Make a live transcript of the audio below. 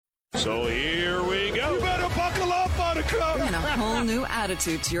So here we go. You better buckle up, Buttercup. And a whole new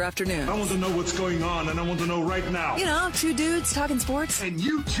attitude to your afternoon. I want to know what's going on, and I want to know right now. You know, two dudes talking sports. And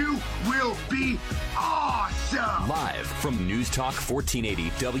you two will be awesome. Live from News Talk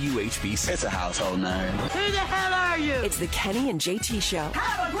 1480 WHBC. It's a household name. Who the hell are you? It's the Kenny and JT Show.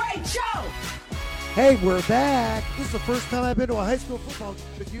 Have a great show. Hey, we're back. This is the first time I've been to a high school football game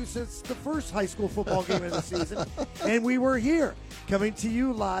with you since the first high school football game of the season. And we were here, coming to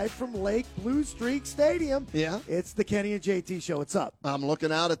you live from Lake Blue Streak Stadium. Yeah. It's the Kenny and JT Show. What's up? I'm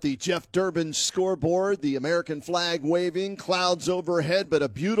looking out at the Jeff Durbin scoreboard, the American flag waving, clouds overhead, but a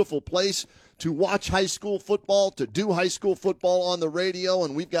beautiful place to watch high school football, to do high school football on the radio.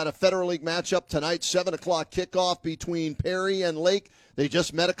 And we've got a Federal League matchup tonight, 7 o'clock kickoff between Perry and Lake. They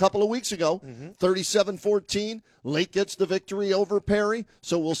just met a couple of weeks ago, 37-14. Lake gets the victory over Perry.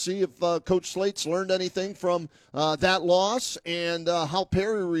 So we'll see if Coach Slate's learned anything from that loss and how how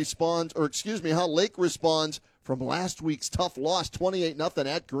Lake responds from last week's tough loss, 28-0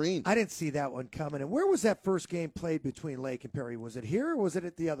 at Green. I didn't see that one coming. And where was that first game played between Lake and Perry? Was it here or was it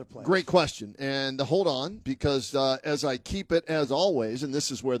at the other place? Great question. And hold on, because as I keep it, as always, and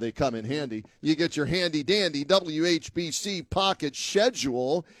this is where they come in handy, you get your handy-dandy WHBC pocket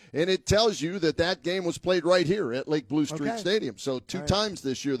schedule, and it tells you that game was played right here at Lake Blue Streak Stadium. So two times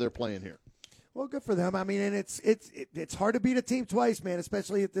this year they're playing here. Well, good for them. I mean, and it's hard to beat a team twice, man,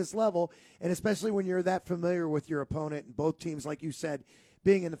 especially at this level, and especially when you're that familiar with your opponent. And both teams, like you said,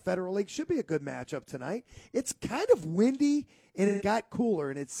 being in the Federal League, should be a good matchup tonight. It's kind of windy, and it got cooler.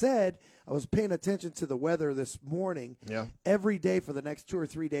 And it said, I was paying attention to the weather this morning. Yeah. Every day for the next 2 or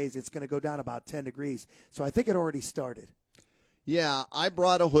 3 days, it's going to go down about 10 degrees. So I think it already started. Yeah, I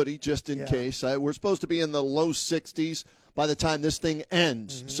brought a hoodie just in case. We're supposed to be in the low 60s by the time this thing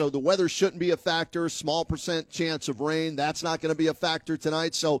ends. So the weather shouldn't be a factor. Small % chance of rain. That's not going to be a factor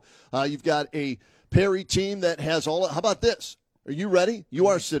tonight. So you've got a Perry team that has all – how about this? Are you ready? You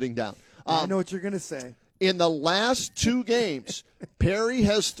are sitting down. I know what you're going to say. In the last 2 games, Perry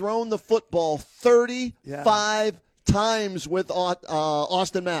has thrown the football 35 times with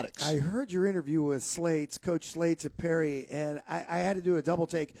Austin Maddox. I heard your interview with Coach Slates at Perry, and I had to do a double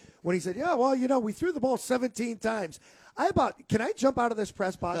take when he said, yeah, well, we threw the ball 17 times. Can I jump out of this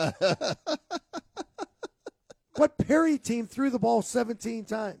press box? What Perry team threw the ball 17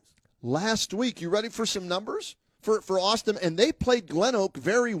 times? Last week, you ready for some numbers? For Austin, and they played Glen Oak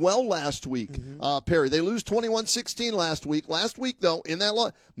very well last week, Perry. They lose 21-16 last week. Last week, though, in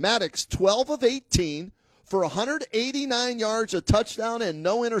that Maddox, 12 of 18 for 189 yards, a touchdown, and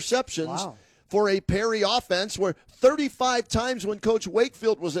no interceptions for a Perry offense, where 35 times when Coach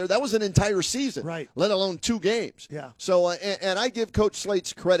Wakefield was there, that was an entire season, let alone 2 games. Yeah. So, and I give Coach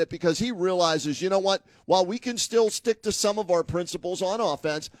Slates credit because he realizes, you know what, while we can still stick to some of our principles on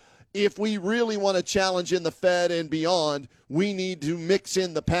offense, if we really want to challenge in the Fed and beyond, we need to mix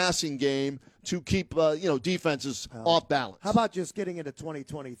in the passing game to keep defenses off balance. How about just getting into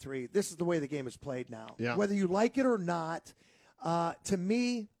 2023? This is the way the game is played now. Yeah. Whether you like it or not, to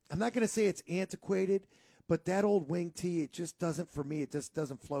me, I'm not going to say it's antiquated, but that old wing tee, it just doesn't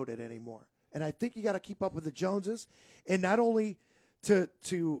float it anymore. And I think you got to keep up with the Joneses, and not only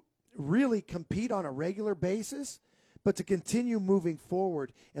to really compete on a regular basis, but to continue moving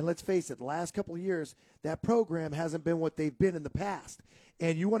forward. And let's face it, the last couple of years, that program hasn't been what they've been in the past.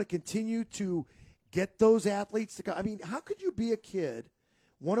 And you want to continue to get those athletes to go. I mean, how could you be a kid,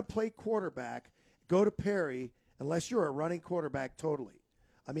 want to play quarterback, go to Perry, unless you're a running quarterback totally?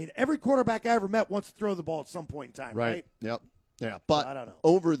 I mean, every quarterback I ever met wants to throw the ball at some point in time, right? Yep. Yeah. But I don't know.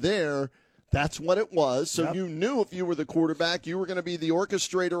 Over there, that's what it was. So you knew if you were the quarterback, you were going to be the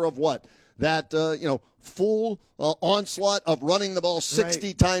orchestrator of what? That, full onslaught of running the ball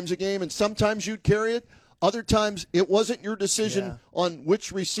 60 times a game, and sometimes you'd carry it. Other times it wasn't your decision on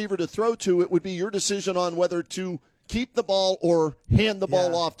which receiver to throw to. It would be your decision on whether to keep the ball or hand the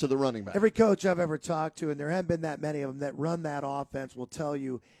ball off to the running back. Every coach I've ever talked to, and there haven't been that many of them that run that offense, will tell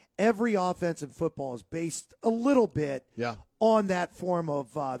you every offense in football is based a little bit on that form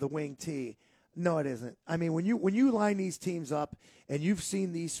of the wing tee. No, it isn't. I mean, when you line these teams up and you've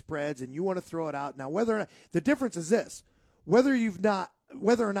seen these spreads and you want to throw it out, now whether or not, the difference is this, whether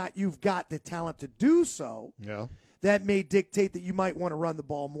or not you've got the talent to do so, that may dictate that you might want to run the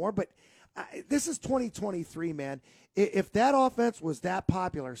ball more. But this is 2023, man. If that offense was that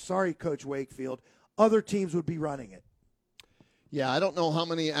popular, sorry, Coach Wakefield, other teams would be running it. Yeah, I don't know how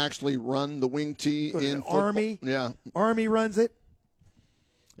many actually run the wing tee in Army. Yeah, Army runs it.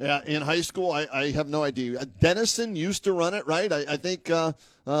 Yeah, in high school, I have no idea. Denison used to run it, right? I think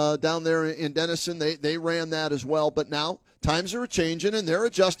down there in Denison, they ran that as well. But now times are changing, and they're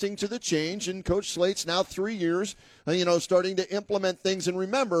adjusting to the change. And Coach Slate's now 3 years, starting to implement things. And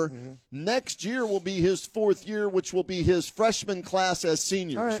remember, next year will be his 4th year, which will be his freshman class as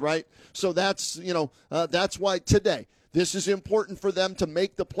seniors, right? So that's why today this is important for them to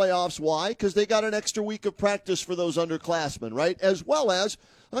make the playoffs. Why? Because they got an extra week of practice for those underclassmen, right? As well as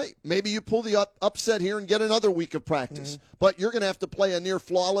maybe you pull the upset here and get another week of practice. But you're going to have to play a near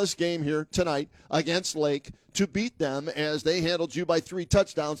flawless game here tonight against Lake to beat them, as they handled you by 3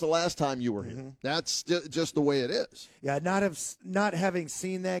 touchdowns the last time you were here. That's just the way it is. Yeah, not having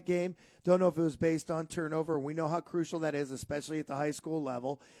seen that game, don't know if it was based on turnover. We know how crucial that is, especially at the high school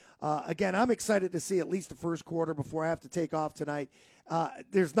level. Again, I'm excited to see at least the first quarter before I have to take off tonight.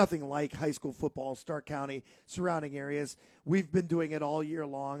 There's nothing like high school football, Stark County, surrounding areas. We've been doing it all year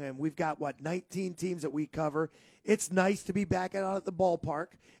long, and we've got, 19 teams that we cover. It's nice to be back out at the ballpark.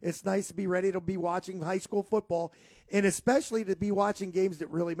 It's nice to be ready to be watching high school football, and especially to be watching games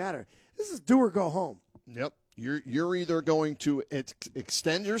that really matter. This is do or go home. Yep. You're either going to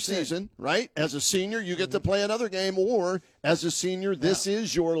extend your season, right? As a senior, you get to play another game, or as a senior, this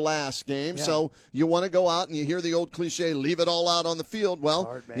is your last game. Yeah. So you want to go out, and you hear the old cliche, leave it all out on the field. Well,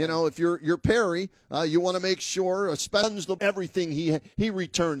 hard, if you're Perry, you want to make sure, especially everything he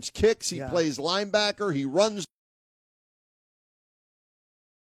returns kicks, he plays linebacker, he runs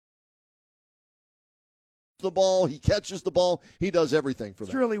the ball, he catches the ball, he does everything for them.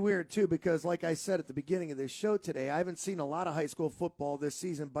 It's really weird too, because like I said at the beginning of this show today, I haven't seen a lot of high school football this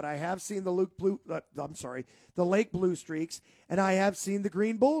season, but I have seen the Lake Blue Streaks, and I have seen the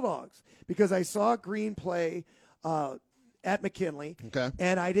Green Bulldogs, because I saw Green play at McKinley,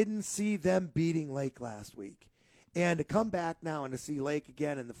 and I didn't see them beating Lake last week. And to come back now and to see Lake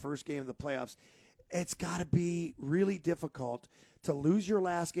again in the first game of the playoffs, it's got to be really difficult to lose your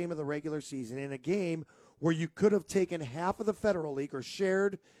last game of the regular season in a game where you could have taken half of the Federal League or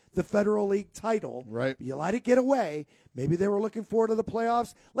shared the Federal League title. Right. You let it get away. Maybe they were looking forward to the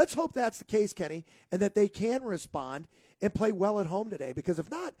playoffs. Let's hope that's the case, Kenny, and that they can respond and play well at home today, because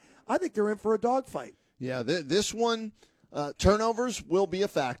if not, I think they're in for a dogfight. Yeah, this one, turnovers will be a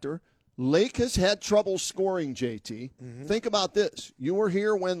factor. Lake has had trouble scoring, JT. Think about this. You were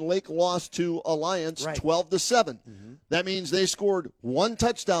here when Lake lost to Alliance 12-7. That means they scored 1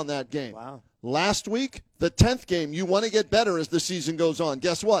 touchdown that game. Wow. Last week, the 10th game, you want to get better as the season goes on.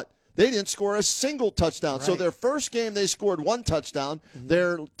 Guess what? They didn't score a single touchdown. Right. So their first game, they scored 1 touchdown.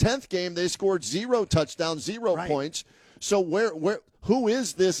 Their 10th game, they scored 0 touchdowns, 0 points. So who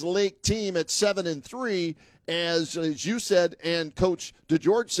is this Lake team at 7-3? As you said, and Coach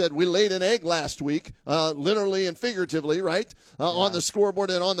DeGeorge said, we laid an egg last week, literally and figuratively, right, on the scoreboard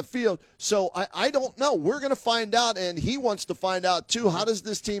and on the field. So I don't know. We're going to find out, and he wants to find out, too. How does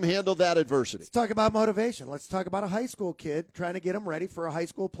this team handle that adversity? Let's talk about motivation. Let's talk about a high school kid trying to get him ready for a high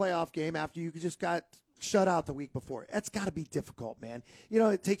school playoff game after you just got shut out the week before. That's got to be difficult, man.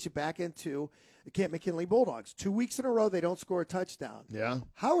 It takes you back into the Camp McKinley Bulldogs. 2 weeks in a row, they don't score a touchdown. Yeah.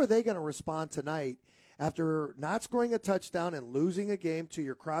 How are they going to respond tonight after not scoring a touchdown and losing a game to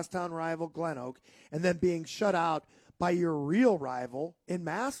your crosstown rival Glen Oak, and then being shut out by your real rival in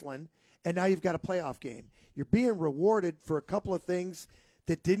Massillon, and now you've got a playoff game? You're being rewarded for a couple of things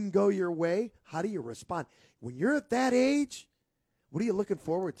that didn't go your way. How do you respond? When you're at that age, what are you looking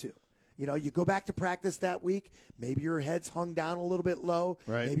forward to? You go back to practice that week. Maybe your head's hung down a little bit low.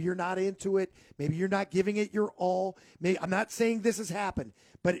 Right. Maybe you're not into it. Maybe you're not giving it your all. I'm not saying this has happened,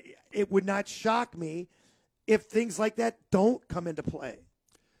 but it would not shock me if things like that don't come into play.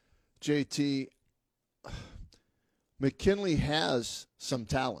 JT, McKinley has some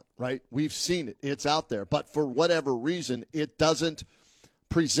talent, right? We've seen it. It's out there. But for whatever reason, it doesn't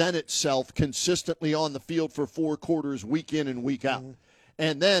present itself consistently on the field for 4 quarters, week in and week out.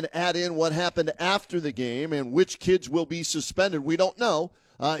 And then add in what happened after the game and which kids will be suspended. We don't know.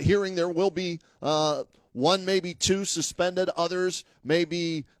 Hearing there will be 1, maybe 2 suspended. Others may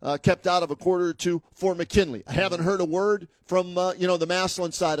be kept out of a quarter or 2 for McKinley. I haven't heard a word from, the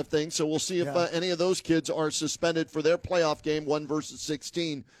Massillon side of things, so we'll see if any of those kids are suspended for their playoff game, 1 versus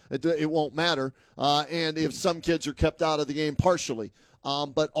 16. It won't matter. And if some kids are kept out of the game partially.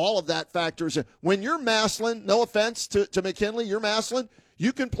 But all of that factors in. When you're Massillon, no offense to McKinley, you're Massillon,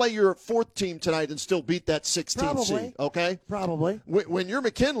 you can play your 4th team tonight and still beat that 16th seed, okay? Probably. When you're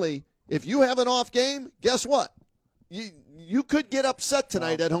McKinley, if you have an off game, guess what? You could get upset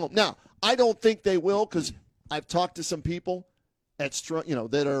tonight at home. Now, I don't think they will, because I've talked to some people at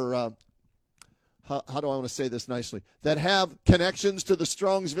that are how do I want to say this nicely, that have connections to the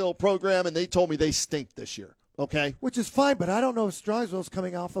Strongsville program, and they told me they stink this year. Okay. Which is fine, but I don't know if Strongsville's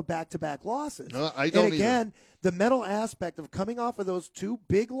coming off of back-to-back losses. I don't And again, the mental aspect of coming off of those 2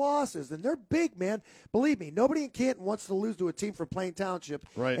 big losses, and they're big, man. Believe me, nobody in Canton wants to lose to a team from Plain Township,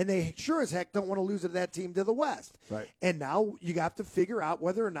 Right. and they sure as heck don't want to lose to that team to the West. Right. And now you have to figure out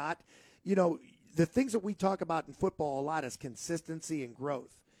whether or not, the things that we talk about in football a lot is consistency and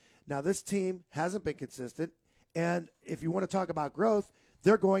growth. Now, this team hasn't been consistent, and if you want to talk about growth,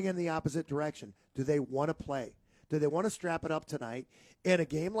 they're going in the opposite direction. Do they want to play? Do they want to strap it up tonight in a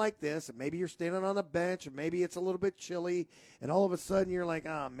game like this? And maybe you're standing on the bench, or maybe it's a little bit chilly, and all of a sudden you're like,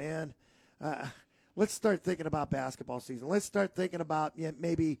 oh, man, let's start thinking about basketball season. Let's start thinking about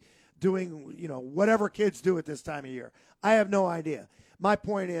maybe doing, whatever kids do at this time of year. I have no idea. My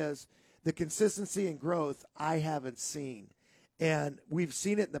point is the consistency and growth I haven't seen. And we've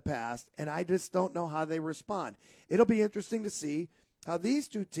seen it in the past, and I just don't know how they respond. It'll be interesting to see how these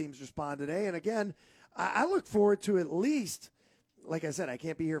 2 teams respond today. And again, I look forward to at least, like I said, I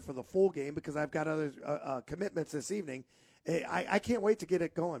can't be here for the full game because I've got other commitments this evening. I can't wait to get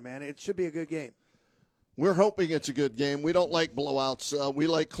it going, man. It should be a good game. We're hoping it's a good game. We don't like blowouts. We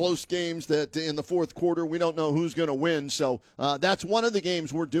like close games that in the fourth quarter we don't know who's going to win. So that's one of the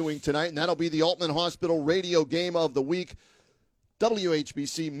games we're doing tonight, and that'll be the Altman Hospital Radio Game of the Week.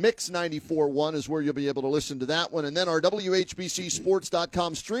 WHBC Mix 94.1 is where you'll be able to listen to that one. And then our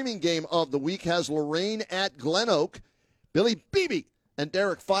WHBCSports.com streaming game of the week has Lorraine at Glen Oak. Billy Beebe and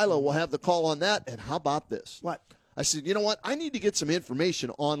Derek Philo will have the call on that. And how about this? What? I said, you know what? I need to get some information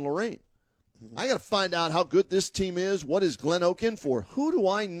on Lorraine. I got to find out how good this team is. What is Glen Oak in for? Who do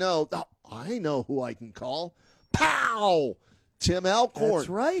I know? Oh, I know who I can call. Pow! Tim Alcorn. That's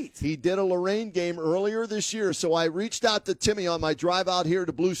right. He did a Lorraine game earlier this year, so I reached out to Timmy on my drive out here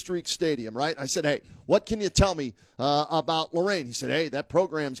to Blue Streak Stadium, right? I said, hey, what can you tell me about Lorraine? He said, hey, that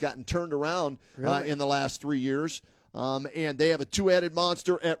program's gotten turned around in the last 3 years. And they have a 2-headed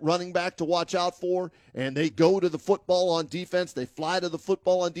monster at running back to watch out for, and they go to the football on defense. They fly to the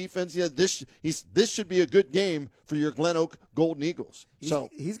football on defense. Yeah, this should be a good game for your Glen Oak Golden Eagles.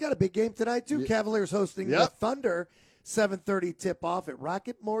 He's got a big game tonight, too. Cavaliers hosting the Thunder, 7:30 tip-off at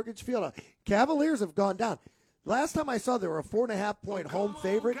Rocket Mortgage Field. Cavaliers have gone down. Last time I saw, they were a 4.5-point home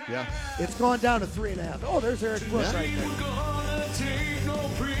favorite. Yeah. It's gone down to 3.5. Oh, there's Eric Brooks right there.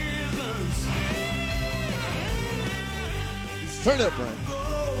 Turn it up, Brian.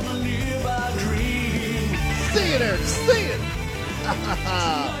 Sing it, Eric. Sing it.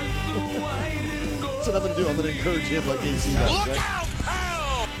 That's what I'm going to do. I'm going to encourage him like AC does. Look right? out,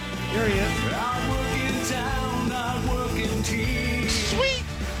 pal! Here he is. Sweet.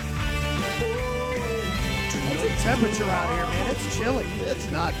 What's the temperature out here, man? It's chilly.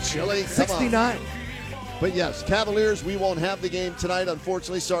 It's not chilly. Come on. 69. But yes, Cavaliers, we won't have the game tonight,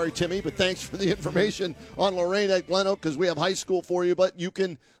 unfortunately. Sorry, Timmy, but thanks for the information on Lorraine at Glen Oak because we have high school for you. But you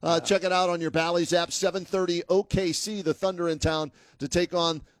can check it out on your Bally's app. 7:30 OKC, the Thunder in town to take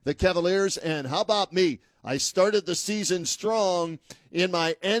on the Cavaliers. And how about me? I started the season strong in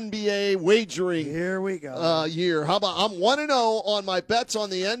my NBA wagering Here we go. year. How about I'm 1-0 on my bets on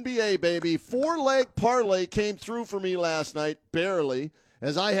the NBA, baby. 4-leg parlay came through for me last night, barely,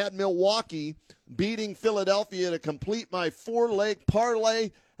 as I had Milwaukee beating Philadelphia to complete my 4-leg parlay,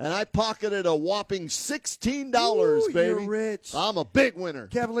 and I pocketed a whopping $16, Ooh, baby. you're rich. I'm a big winner.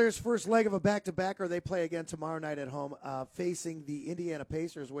 Cavaliers' first leg of a back-to-backer. They play again tomorrow night at home facing the Indiana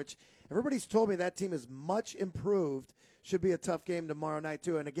Pacers, which everybody's told me that team is much improved. Should be a tough game tomorrow night,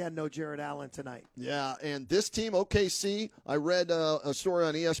 too. And, again, no Jared Allen tonight. Yeah, and this team, OKC, I read a story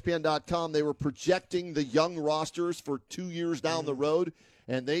on ESPN.com. They were projecting the young rosters for 2 years down the road,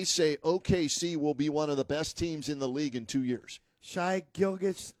 and they say OKC will be one of the best teams in the league in 2 years. Shai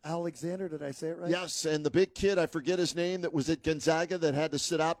Gilgeous-Alexander, did I say it right? Yes, and the big kid, I forget his name, that was at Gonzaga that had to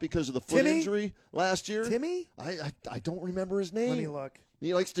sit out because of the foot Timmy? injury last year. Timmy? I don't remember his name. Let me look.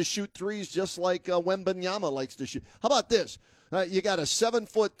 He likes to shoot threes just like Wembanyama likes to shoot. How about this? You got a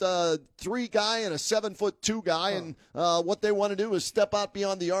 7'3" guy and a 7'2" guy, and what they want to do is step out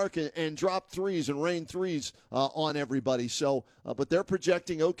beyond the arc and drop threes and rain threes on everybody. So, but they're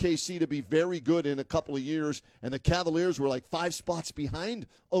projecting OKC to be very good in a couple of years, and the Cavaliers were like 5 spots behind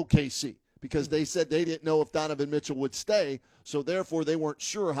OKC because they said they didn't know if Donovan Mitchell would stay. So, therefore, they weren't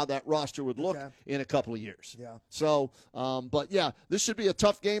sure how that roster would look in a couple of years. Yeah. So, but, yeah, this should be a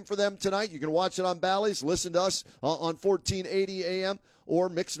tough game for them tonight. You can watch it on Bally's. Listen to us on 1480 AM or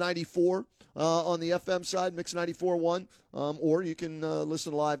Mix 94 on the FM side, Mix 94.1. Or you can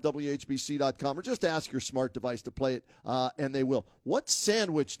listen live, WHBC.com, or just ask your smart device to play it, and they will. What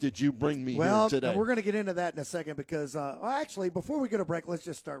sandwich did you bring me here today? Well, we're going to get into that in a second because, actually, before we go to break, let's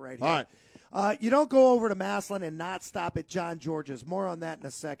just start right here. All right. You don't go over to Massillon and not stop at John George's. More on that in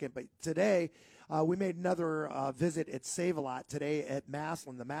a second. But today, we made another visit at Save-A-Lot today at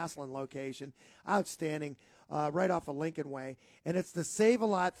Massillon, the Massillon location. Outstanding, right off of Lincoln Way. And it's the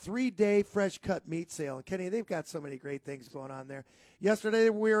Save-A-Lot 3-day fresh cut meat sale. And, Kenny, they've got so many great things going on there. Yesterday,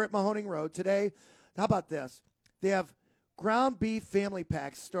 we were at Mahoning Road. Today, how about this? They have ground beef family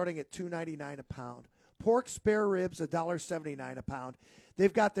packs starting at $2.99 a pound. Pork spare ribs, $1.79 a pound.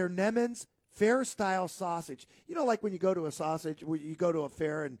 They've got their Nemens fair-style sausage. You know, like when you go to a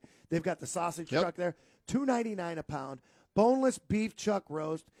fair and they've got the sausage truck there? $2.99 a pound. Boneless beef chuck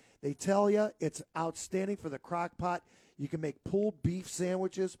roast. They tell you it's outstanding for the crock pot. You can make pulled beef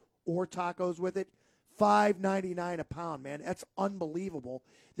sandwiches or tacos with it. $5.99 a pound, man. That's unbelievable.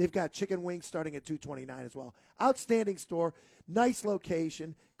 They've got chicken wings starting at $2.29 as well. Outstanding store, nice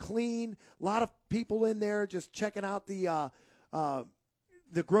location, clean. A lot of people in there just checking out the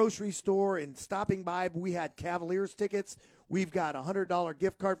grocery store and stopping by. We had Cavaliers tickets. We've got a $100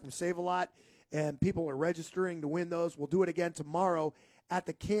 gift card from Save-A-Lot, and people are registering to win those. We'll do it again tomorrow at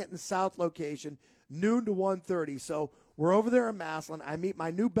the Canton South location, noon to 1:30. So we're over there in Massillon. I meet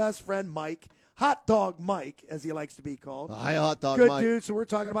my new best friend, Mike. Hot Dog Mike, as he likes to be called. Hi, Hot Dog Good Mike. Good dude. So we're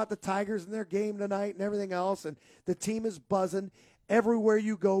talking about the Tigers and their game tonight and everything else. And the team is buzzing. Everywhere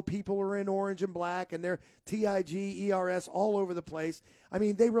you go, people are in orange and black, and they're TIG, ERS all over the place. I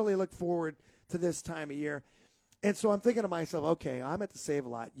mean, they really look forward to this time of year. And so I'm thinking to myself, okay, I'm at the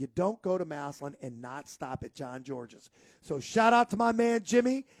Save-A-Lot. You don't go to Massillon and not stop at John George's. So shout out to my man,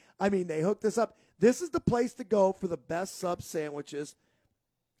 Jimmy. I mean, they hooked this up. This is the place to go for the best sub sandwiches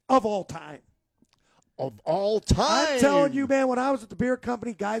of all time. Of all time. I'm telling you, man, when I was at the beer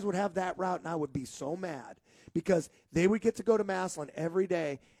company, guys would have that route, and I would be so mad because they would get to go to Massillon every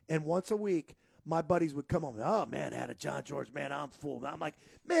day, and once a week, my buddies would come home. Oh, man, I had a John George. Man, I'm full. I'm like,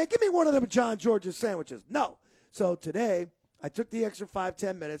 man, give me one of them John George's sandwiches. No. So today, I took the extra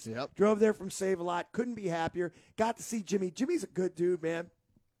 5-10 minutes, drove there from Save-A-Lot, couldn't be happier, got to see Jimmy. Jimmy's a good dude, man.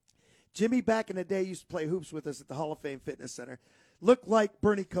 Jimmy, back in the day, used to play hoops with us at the Hall of Fame Fitness Center. Looked like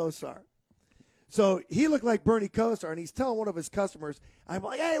Bernie Kosar. So he looked like Bernie Kosar, and he's telling one of his customers, I'm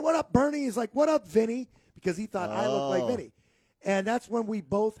like, hey, what up, Bernie? He's like, what up, Vinny? Because he thought I looked like Vinny. And that's when we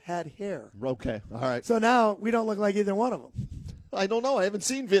both had hair. Okay, all right. So now we don't look like either one of them. I don't know. I haven't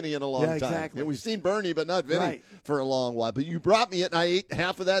seen Vinny in a long time. Exactly. We've seen Bernie, but not Vinny for a long while. But you brought me it, and I ate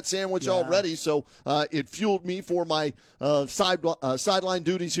half of that sandwich already, so it fueled me for my sideline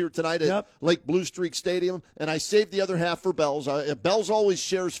duties here tonight at Lake Blue Streak Stadium, and I saved the other half for Bells. Bells always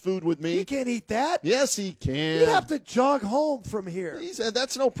shares food with me. He can't eat that. Yes, he can. You'd have to jog home from here. He said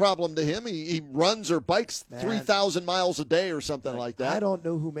that's no problem to him. He runs or bikes 3,000 miles a day or something like that. I don't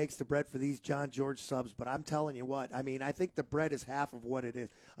know who makes the bread for these John George subs, but I'm telling you what. I mean, I think the bread is half of what it is.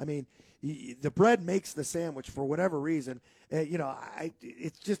 I mean, the bread makes the sandwich for whatever reason.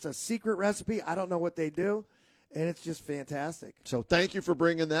 It's just a secret recipe. I don't know what they do, and it's just fantastic. So thank you for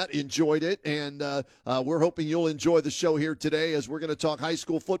bringing that. Enjoyed it, and we're hoping you'll enjoy the show here today as we're going to talk high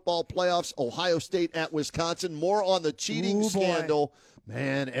school football playoffs, Ohio State at Wisconsin. More on the cheating scandal.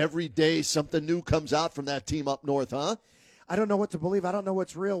 Man, every day something new comes out from that team up north, huh? I don't know what to believe. I don't know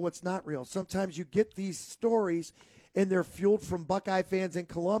what's real, what's not real. Sometimes you get these stories and they're fueled from Buckeye fans in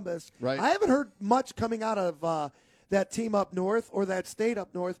Columbus. Right. I haven't heard much coming out of that team up north or that state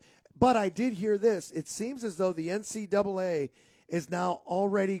up north, but I did hear this. It seems as though the NCAA is now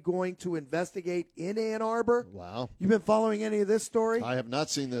already going to investigate in Ann Arbor. Wow. You've been following any of this story? I have not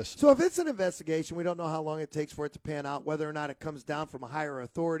seen this. So if it's an investigation, we don't know how long it takes for it to pan out, whether or not it comes down from a higher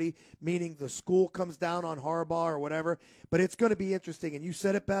authority, meaning the school comes down on Harbaugh or whatever, but it's going to be interesting. And you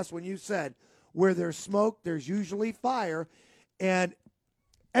said it best when you said, where there's smoke, there's usually fire. And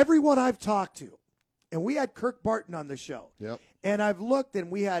everyone I've talked to, and we had Kirk Barton on the show, and I've looked, and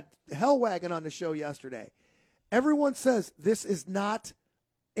we had Hellwagon on the show yesterday. Everyone says this is not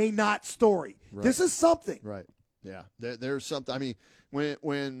a not story. Right. This is something. Right. Yeah. There's something. I mean,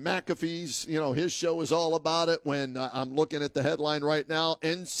 when McAfee's, his show is all about it. When I'm looking at the headline right now,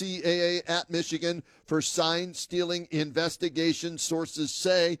 NCAA at Michigan for sign stealing investigation. Sources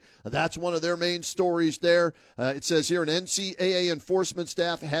say that's one of their main stories there. It says here an NCAA enforcement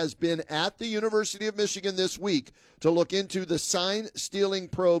staff has been at the University of Michigan this week to look into the sign stealing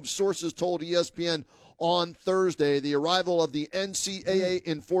probe. Sources told ESPN on Thursday. The arrival of the NCAA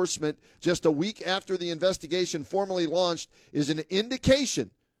enforcement just a week after the investigation formally launched is an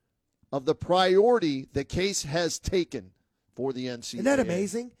indication of the priority the case has taken. for the NCAA. Isn't that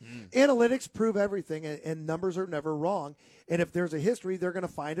amazing? Analytics prove everything, and numbers are never wrong. And if there's a history, they're going to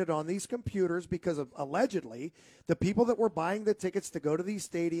find it on these computers because of allegedly the people that were buying the tickets to go to these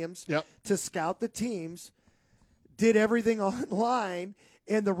stadiums to scout the teams did everything online,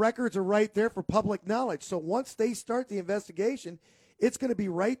 and the records are right there for public knowledge. So once they start the investigation, it's going to be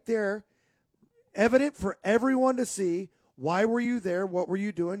right there, evident for everyone to see. Why were you there? What were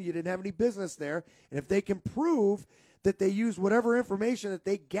you doing? You didn't have any business there. And if they can prove that they used whatever information that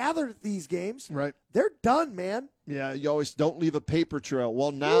they gathered at these games, they're done, man. Yeah, you always don't leave a paper trail.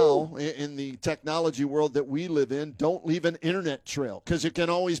 Well, now in the technology world that we live in, don't leave an internet trail because it can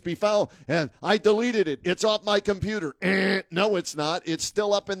always be found. And I deleted it. It's off my computer. No, it's not. It's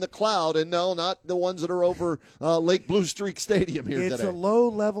still up in the cloud. And no, not the ones that are over Lake Blue Streak Stadium here today. It's a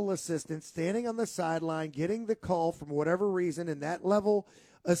low-level assistant standing on the sideline, getting the call from whatever reason, and that level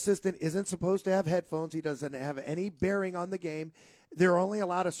assistant isn't supposed to have headphones. He doesn't have any bearing on the game. They're only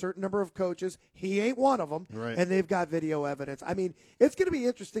allowed a certain number of coaches. He ain't one of them, and they've got video evidence. I mean, it's going to be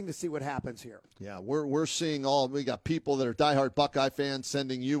interesting to see what happens here. Yeah, we're seeing we got people that are diehard Buckeye fans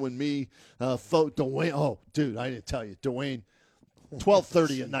sending you and me Dwayne. Oh, dude, I didn't tell you. Dwayne,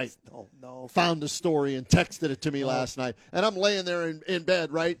 12:30 at night, found a story and texted it to me last night. And I'm laying there in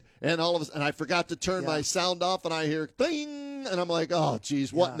bed, right? And all of a sudden, I forgot to turn my sound off, and I hear ding. And I'm like, oh,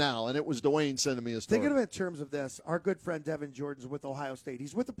 geez, what now? And it was Dwayne sending me a story. Thinking of it in terms of this, our good friend Devin Jordan's with Ohio State.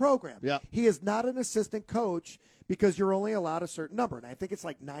 He's with the program. Yeah. He is not an assistant coach because you're only allowed a certain number. And I think it's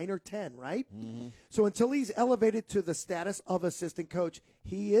like 9 or 10, right? Mm-hmm. So until he's elevated to the status of assistant coach,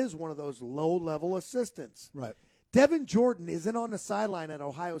 he is one of those low-level assistants. Right. Devin Jordan isn't on the sideline at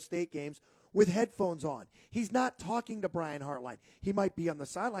Ohio State games with headphones on. He's not talking to Brian Hartline. He might be on the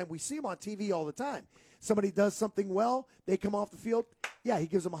sideline. We see him on TV all the time. Somebody does something well, they come off the field, he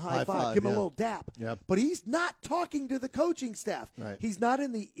gives them a high five, give him a little dap. Yep. But he's not talking to the coaching staff. Right. He's not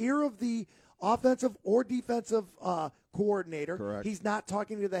in the ear of the offensive or defensive coordinator. Correct. He's not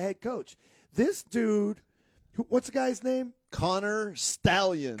talking to the head coach. This dude, what's the guy's name? Connor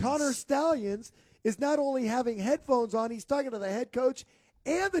Stalions. Connor Stalions is not only having headphones on, he's talking to the head coach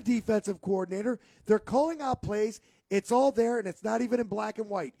and the defensive coordinator. They're calling out plays. It's all there, and it's not even in black and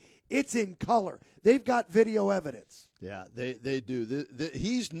white. It's in color. They've got video evidence. Yeah, they do.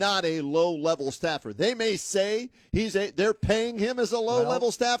 He's not a low-level staffer. They may say they're paying him as a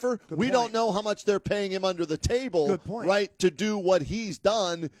low-level staffer. We don't know how much they're paying him under the table, right, to do what he's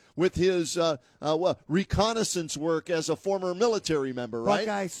done with his reconnaissance work as a former military member, right?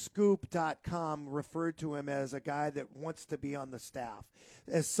 BuckeyeScoop.com referred to him as a guy that wants to be on the staff,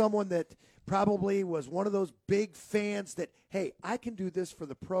 as someone that probably was one of those big fans that, hey, I can do this for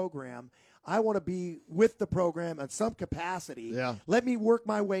the program. I want to be with the program in some capacity. Yeah. Let me work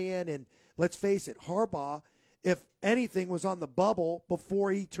my way in. And let's face it, Harbaugh, if anything, was on the bubble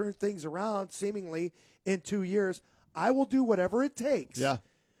before he turned things around seemingly in 2 years. I will do whatever it takes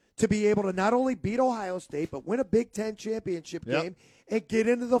to be able to not only beat Ohio State, but win a Big Ten championship game and get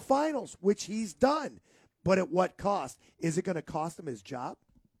into the finals, which he's done. But at what cost? Is it going to cost him his job?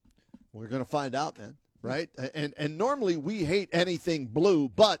 We're going to find out, man. Right? And normally we hate anything blue,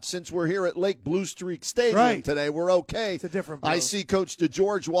 but since we're here at Lake Blue Streak Stadium today, we're okay. It's a different blue. I see Coach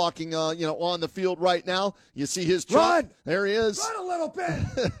DeGeorge walking on the field right now. You see his truck. Run! There he is. Run a little bit.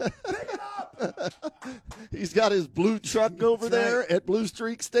 Pick it up. He's got his blue truck over there at Blue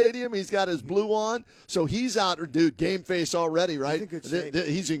Streak Stadium. He's got his blue on. So he's out, dude, game face already, right? He's in good shape.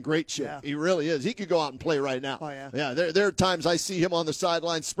 He's in great shape. Yeah. He really is. He could go out and play right now. Oh, yeah. Yeah, there are times I see him on the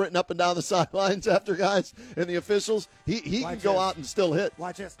sidelines sprinting up and down the sidelines after guys and the officials. He can go out and still hit.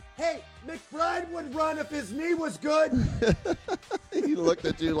 Watch this. Hey, McBride would run if his knee was good. He looked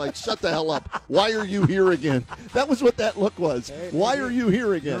at you like, shut the hell up. Why are you here again? That was what that look was. Hey, why are you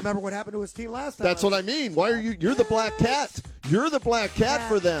here again? You remember what happened to his team last time? That's what I mean. Why are you? You're the black cat. You're the black cat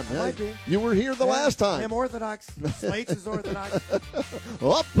for them. Might be. You were here the last time. I'm Orthodox. Slates is Orthodox.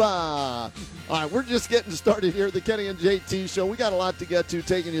 Hoppa. All right, we're just getting started here at the Kenny and JT Show. We got a lot to get to,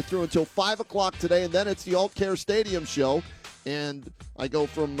 taking you through until 5 o'clock today, and then it's the Alt Care Stadium Show. And I go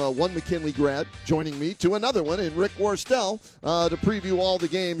from one McKinley grad joining me to another one in Rick Worstel to preview all the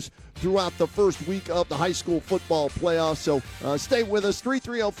games throughout the first week of the high school football playoffs. So stay with us,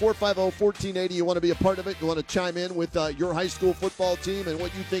 330-450-1480. You want to be a part of it? You want to chime in with your high school football team and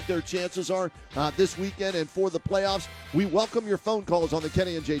what you think their chances are this weekend and for the playoffs? We welcome your phone calls on the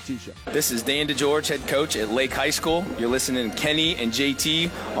Kenny and JT Show. This is Dan DeGeorge, head coach at Lake High School. You're listening to Kenny and JT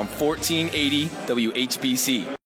on 1480 WHBC.